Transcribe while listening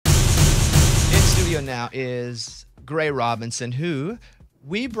studio now is Gray Robinson, who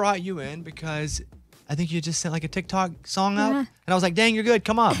we brought you in because I think you just sent like a TikTok song up. And I was like, dang, you're good.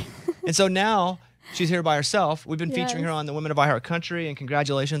 Come up. And so now she's here by herself. We've been featuring her on the Women of iHeartRadio, and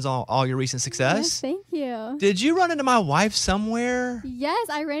congratulations on all your recent success. Yes, thank you. Did you run into my wife somewhere? Yes,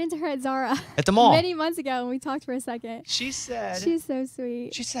 I ran into her at Zara. At the mall? Many months ago, and we talked for a second. She said... She's so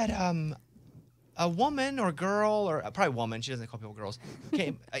sweet. She said, a woman or girl, or probably woman, she doesn't call people girls,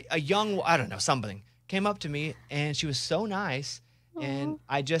 came, a young, I don't know, something, came up to me, and she was so nice, and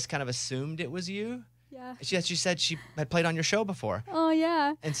I just kind of assumed it was you. Yeah. She said she had played on your show before. Oh,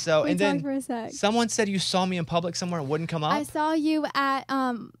 yeah. And so, we and talked then for a sec. someone said you saw me in public somewhere and wouldn't come up. I saw you at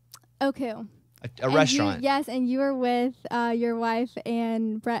Oku. A restaurant. Yes, and you were with your wife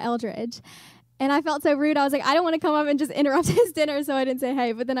and Brett Eldridge. And I felt so rude. I was like, I don't want to come up and just interrupt his dinner, so I didn't say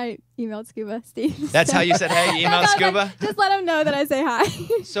hey. But then I emailed Scuba Steve. That's how you said hey? You emailed Scuba? Like, just let him know that I say hi.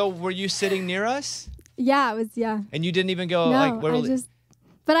 So were you sitting near us? Yeah, it was, yeah. And you didn't even go, no, like, where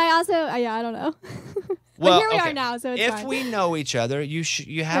but I also, yeah, I don't know. Well, but here we are now, so it's if fine. we know each other,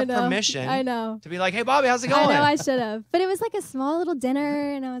 you have permission to be like, hey, Bobby, how's it going? I know I should have. But it was like a small little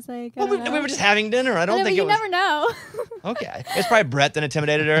dinner, and I was like, we were just having dinner. I don't think it was. You never know. Okay. It's probably Brett that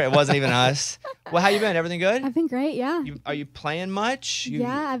intimidated her. It wasn't even us. Well, how you been? Everything good? I've been great, yeah. Are you playing much?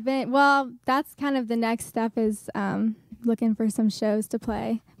 Yeah, I've been. Well, that's kind of the next step is looking for some shows to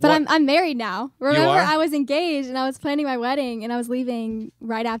play. But I'm married now. Remember, I was engaged and I was planning my wedding and I was leaving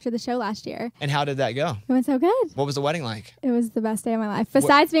right after the show last year. And how did that go? It went so good. What was the wedding like? It was the best day of my life.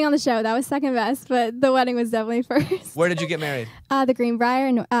 Besides being on the show, that was second best, but the wedding was definitely first. Where did you get married? The Greenbrier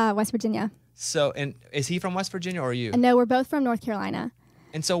in West Virginia. So, and is he from West Virginia or are you? No, we're both from North Carolina.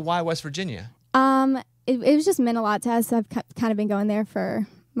 And so why West Virginia? It was just meant a lot to us. So I've kind of been going there for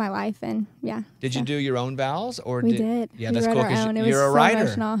my life, and yeah. Did you do your own vows, or we did? Yeah, we that's wrote cool our own. because It you're was a writer.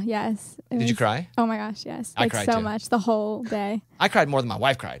 Emotional. Yes. Did you cry? Oh my gosh, yes. I Like cried so too. much the whole day. I cried more than my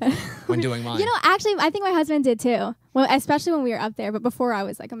wife cried when doing mine. You know, actually, I think my husband did too. Well, especially when we were up there, but before I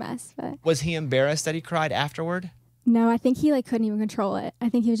was like a mess. But was he embarrassed that he cried afterward? No, I think he like couldn't even control it. I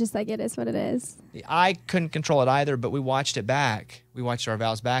think he was just like, it is what it is. I couldn't control it either, but we watched it back. We watched our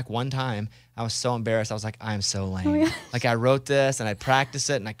vows back one time. I was so embarrassed. I was like, I am so lame. Oh, like I wrote this and I practiced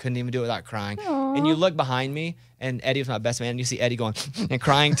it and I couldn't even do it without crying. Aww. And you look behind me and Eddie was my best man. And you see Eddie going and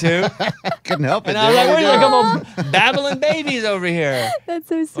crying too. Couldn't help it. And I was like, we're just a couple babbling babies over here. That's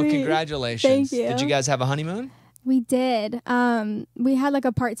so sweet. Well, congratulations. Thank you. Did you guys have a honeymoon? We did. We had like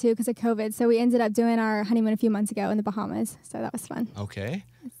a part 2 because of COVID. So we ended up doing our honeymoon a few months ago in the Bahamas. So that was fun. Okay.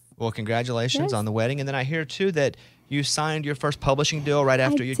 Well, congratulations on the wedding. And then I hear too that you signed your first publishing deal right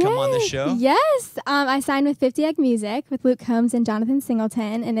after you'd come on the show. Yes. I signed with 50 Egg Music with Luke Combs and Jonathan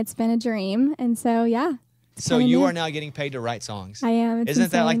Singleton, and it's been a dream. And so, yeah. So you are now getting paid to write songs. I am.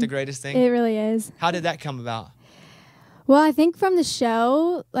 Isn't that like the greatest thing? It really is. How did that come about? Well, I think from the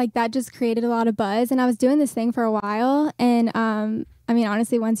show, like that just created a lot of buzz, and I was doing this thing for a while. And I mean,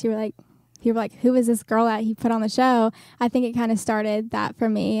 honestly, once people were like, who is this girl that he put on the show? I think it kind of started that for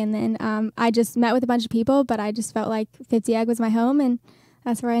me. And then I just met with a bunch of people, but I just felt like 50 Egg was my home, and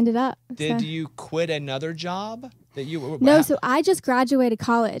that's where I ended up. Did you quit another job that you? No, so I just graduated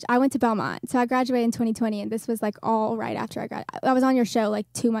college. I went to Belmont, so I graduated in 2020, and this was like all right after I graduated. I was on your show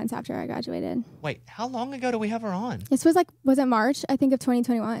like 2 months after I graduated. Wait, how long ago do we have her on? This was was it March? I think of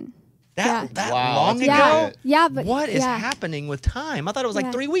 2021. That wow, long ago? Yeah, but what is happening with time? I thought it was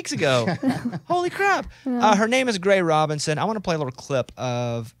like 3 weeks ago. Holy crap. Her name is Gray Robinson. I want to play a little clip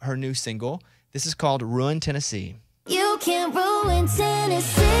of her new single. This is called Ruin Tennessee. You can ruin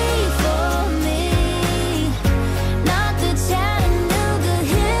Tennessee for me. Not the Chattanooga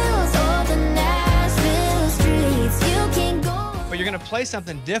hills or the Nashville streets. You can go. But you're going to play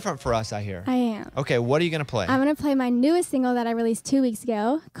something different for us, I hear. I am. Okay, what are you going to play? I'm going to play my newest single that I released 2 weeks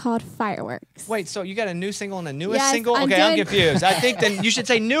ago called Fireworks. Wait, so you got a new single and a newest Yes, single? I'm Okay, I'm doing- confused. I think then you should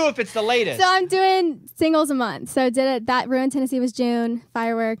say new if it's the latest. So I'm doing singles a month. So that Ruin Tennessee was June,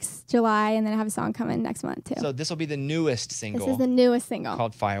 Fireworks July, and then I have a song coming next month too. So this will be the newest single. This is the newest single.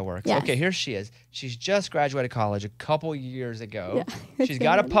 Called Fireworks. Yes. Okay, here she is. She's just graduated college a couple years ago. Yeah, She's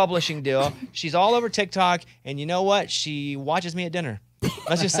got a publishing deal. She's all over TikTok, and you know what? She watches me at dinner.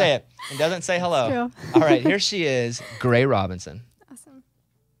 Let's just say it. And doesn't say hello. True. All right, here she is, Gray Robinson. Awesome.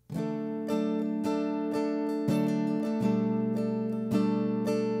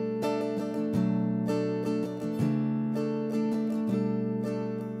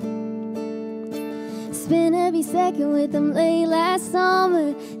 Spent every second with them late last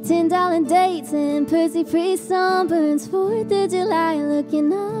summer. $10 dates and pussy free sunburns. 4th of July,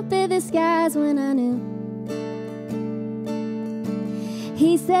 looking up at the skies when I knew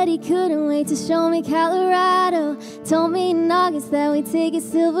He said he couldn't wait to show me Colorado. Told me in August that we'd take a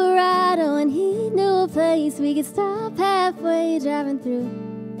Silverado, and he knew a place we could stop halfway driving through.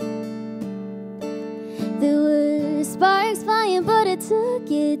 There were sparks flying, but it took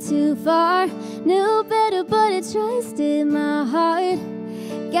it too far. Knew better, but it trusted my heart.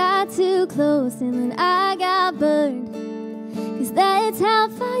 Got too close and then I got burned. 'Cause that's how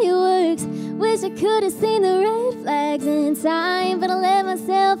fire works. Wish I could have seen the red flags in time, but I let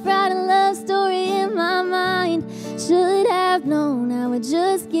myself write a love story in my mind. Should have known I would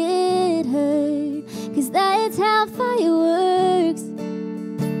just get hurt. 'Cause that's how fire works.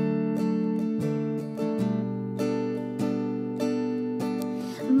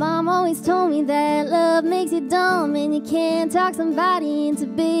 Mom always told me that love makes you dumb, and you can't talk somebody into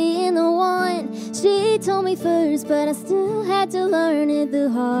being the one. She told me first, but I still had to learn it the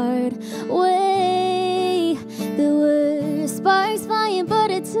hard way. There were sparks flying,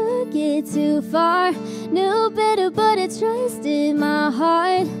 but it took it too far. Knew better, but I trusted my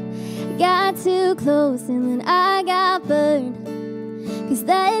heart. Got too close and then I got burned. 'Cause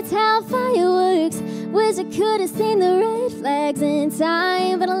that's how fire works. Wish I could have seen the red flags in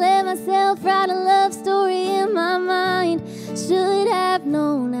time, but I let myself write a love story in my mind. Should have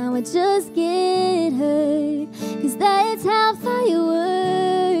known I would just get hurt. 'Cause that's how fire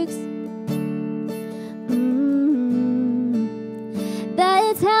works.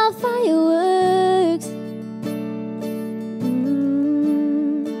 That's how fire works.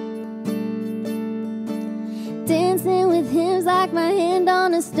 Dancing with him's like my hand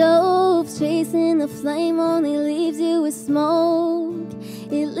on a stove. Chasing the flame only leaves you with smoke.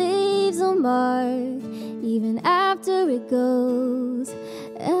 It leaves a mark even after it goes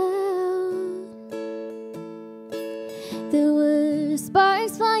out. There were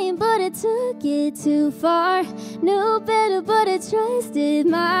sparks flying, but it took it too far. Knew better, but I trusted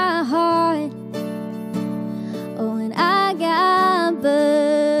my heart. Oh, and I got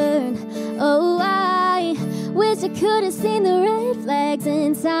burned. Oh, I wish I could have seen the red flags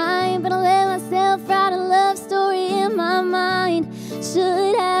in time, but I let myself write a love story in my mind.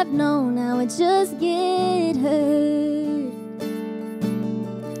 Should have known I would just get hurt.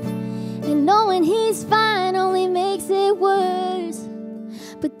 And knowing he's fine only makes it worse.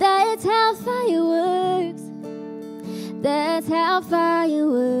 But that's how fire works. That's how fire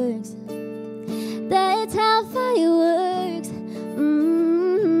works. That's how fire works.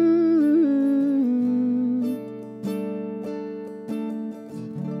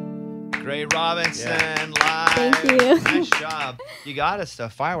 Gray Robinson, live. Thank you. Nice job. You got us to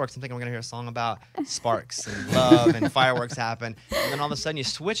fireworks. I'm thinking we're going to hear a song about sparks and love and fireworks happen. And then all of a sudden you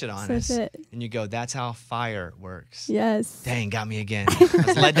switch it on us. And you go, that's how fire works. Yes. Dang, got me again. I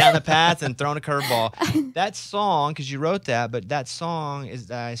was led down the path and thrown a curveball. That song, because you wrote that, but that song, is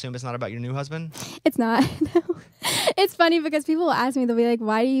I assume it's not about your new husband? It's not. No. It's funny because people will ask me, they'll be like,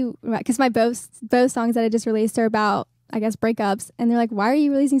 why do you, because my both songs that I just released are about, I guess, breakups, and they're like, why are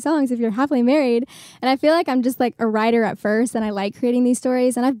you releasing songs if you're happily married? And I feel like I'm just like a writer at first, and I like creating these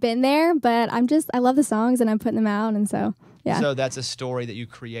stories, and I've been there, but I love the songs and I'm putting them out, and so yeah. So that's a story that you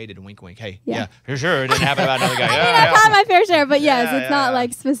created, wink wink. Hey, yeah, for sure, it didn't happen about another guy. I've had my fair share, but yes, it's not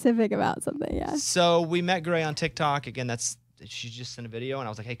like specific about something. Yeah. So we met Gray on TikTok. Again, she just sent a video, and I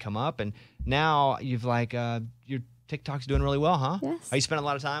was like, hey, come up. And now you've like your TikTok's doing really well, huh? Yes. Are you spending a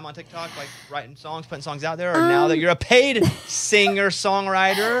lot of time on TikTok, like writing songs, putting songs out there? Or now that you're a paid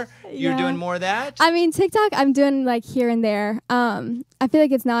singer-songwriter, you're doing more of that? I mean, TikTok, I'm doing like here and there. I feel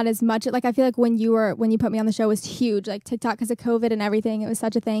like it's not as much. Like, I feel like when you put me on the show was huge. Like TikTok, because of COVID and everything, it was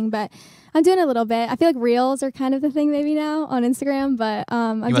such a thing. But I'm doing a little bit. I feel like Reels are kind of the thing maybe now on Instagram. But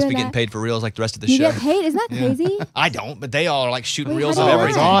I'm you must be getting paid for Reels like the rest of the show. You get paid? Isn't that crazy? I don't, but they all are like shooting Reels how of do you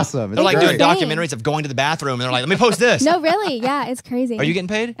everything. work? Awesome. They're like doing documentaries of going to the bathroom, and they're like, let me post this. No, really? Yeah, it's crazy. Are you getting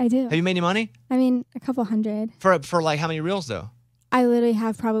paid? I do. Have you made any money? I mean, a couple hundred. For like how many Reels though? I literally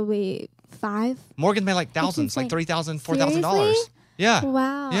have probably 5. Morgan made like thousands, like $3,000, $4,000. Seriously? Yeah.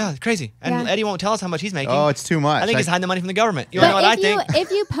 Wow. Yeah, crazy. And Eddie won't tell us how much he's making. Oh, it's too much. I think he's hiding the money from the government. You But know what I think?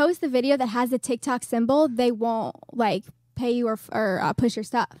 if you post the video that has the TikTok symbol, they won't like pay you or push your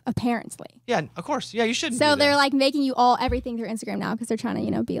stuff, apparently. Yeah, of course. Yeah, you shouldn't. So do that. they're like making you everything through Instagram now because they're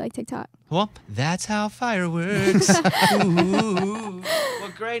trying to, be like TikTok. Well, that's how fireworks. Ooh.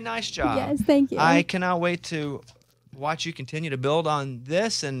 Well, great, nice job. Yes, thank you. I cannot wait to watch you continue to build on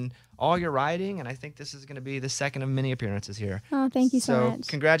this and all your writing, and I think this is going to be the second of many appearances here. Oh, thank you so much.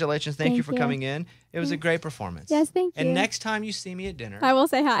 Congratulations. Thank you for Thank you. coming in. It was a great performance. Yes, thank you. And next time you see me at dinner, I will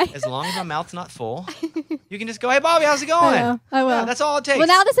say hi. as long as my mouth's not full, you can just go, hey, Bobby, how's it going? I will. Yeah, that's all it takes. Well,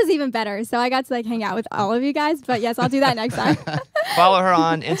 now this is even better. So I got to hang out with all of you guys. But yes, I'll do that next time. Follow her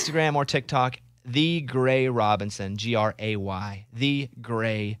on Instagram or TikTok, The Gray Robinson, Gray, The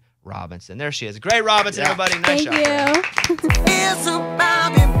Gray Robinson. There she is. Gray Robinson, everybody. Nice Thank job. you.